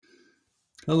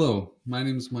Hello, my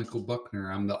name is Michael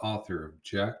Buckner. I'm the author of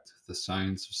Jacked, The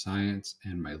Science of Science,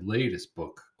 and my latest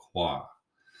book, Qua.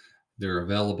 They're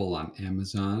available on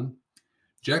Amazon.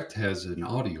 Jacked has an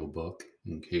audiobook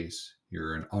in case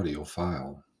you're an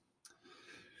audiophile.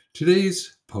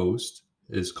 Today's post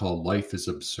is called Life is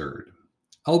Absurd.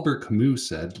 Albert Camus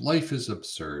said, "Life is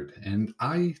absurd," and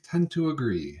I tend to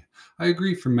agree. I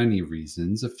agree for many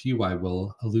reasons. A few I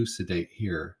will elucidate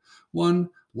here.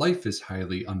 One, life is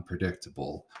highly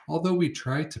unpredictable. Although we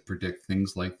try to predict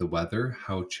things like the weather,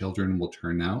 how children will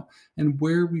turn out, and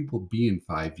where we will be in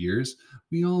 5 years,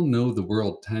 we all know the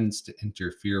world tends to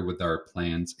interfere with our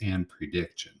plans and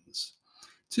predictions.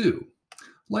 Two,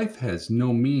 life has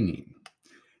no meaning.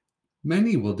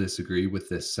 Many will disagree with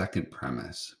this second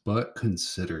premise, but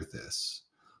consider this.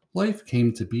 Life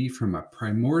came to be from a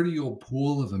primordial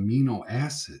pool of amino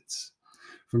acids.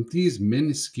 From these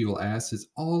minuscule acids,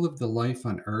 all of the life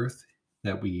on Earth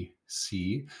that we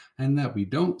see and that we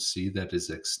don't see that is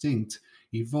extinct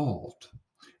evolved.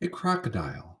 A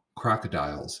crocodile,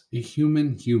 crocodiles, a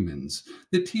human, humans,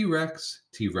 the T Rex,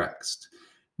 T Rexed.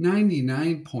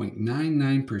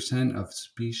 99.99% of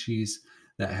species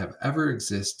that have ever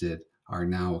existed are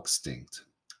now extinct.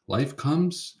 Life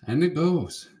comes and it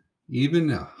goes. Even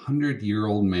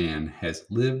 100-year-old man has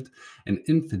lived an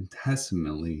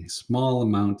infinitesimally small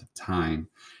amount of time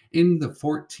in the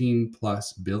 14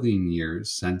 plus billion years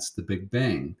since the Big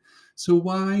Bang. So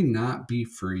why not be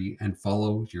free and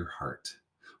follow your heart?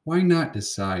 Why not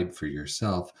decide for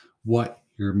yourself what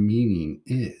your meaning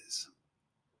is?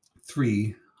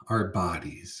 Three, our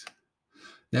bodies.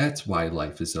 That's why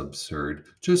life is absurd.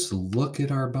 Just look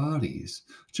at our bodies.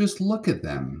 Just look at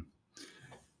them.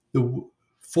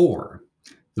 Four,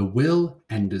 the will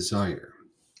and desire.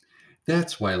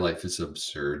 That's why life is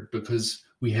absurd, because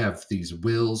we have these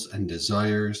wills and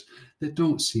desires that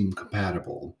don't seem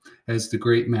compatible. As the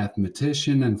great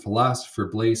mathematician and philosopher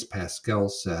Blaise Pascal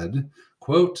said,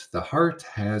 quote, "The heart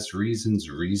has reasons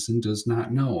reason does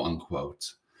not know,"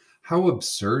 unquote. How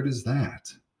absurd is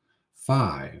that?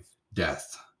 Five,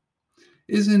 death.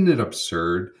 Isn't it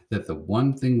absurd that the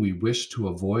one thing we wish to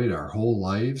avoid our whole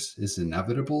lives is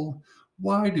inevitable?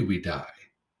 Why do we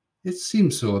die? It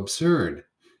seems so absurd.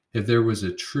 If there was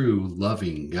a true,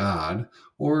 loving God,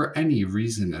 or any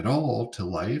reason at all to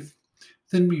life,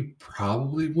 then we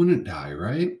probably wouldn't die,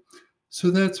 right? So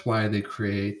that's why they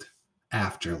create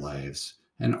afterlives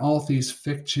and all these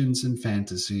fictions and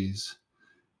fantasies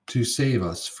to save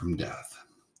us from death.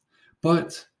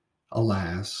 But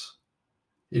alas,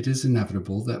 it is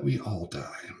inevitable that we all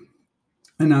die.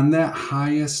 And on that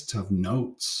highest of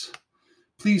notes,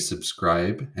 please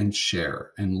subscribe and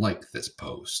share and like this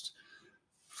post.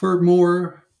 For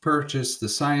more, purchase The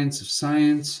Science of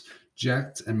Science,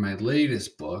 Jacked, and my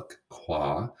latest book,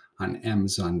 Qua, on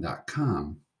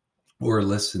Amazon.com, or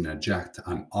listen to Jacked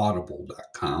on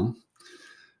Audible.com.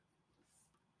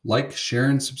 Like, share,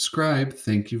 and subscribe.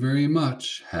 Thank you very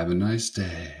much. Have a nice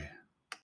day.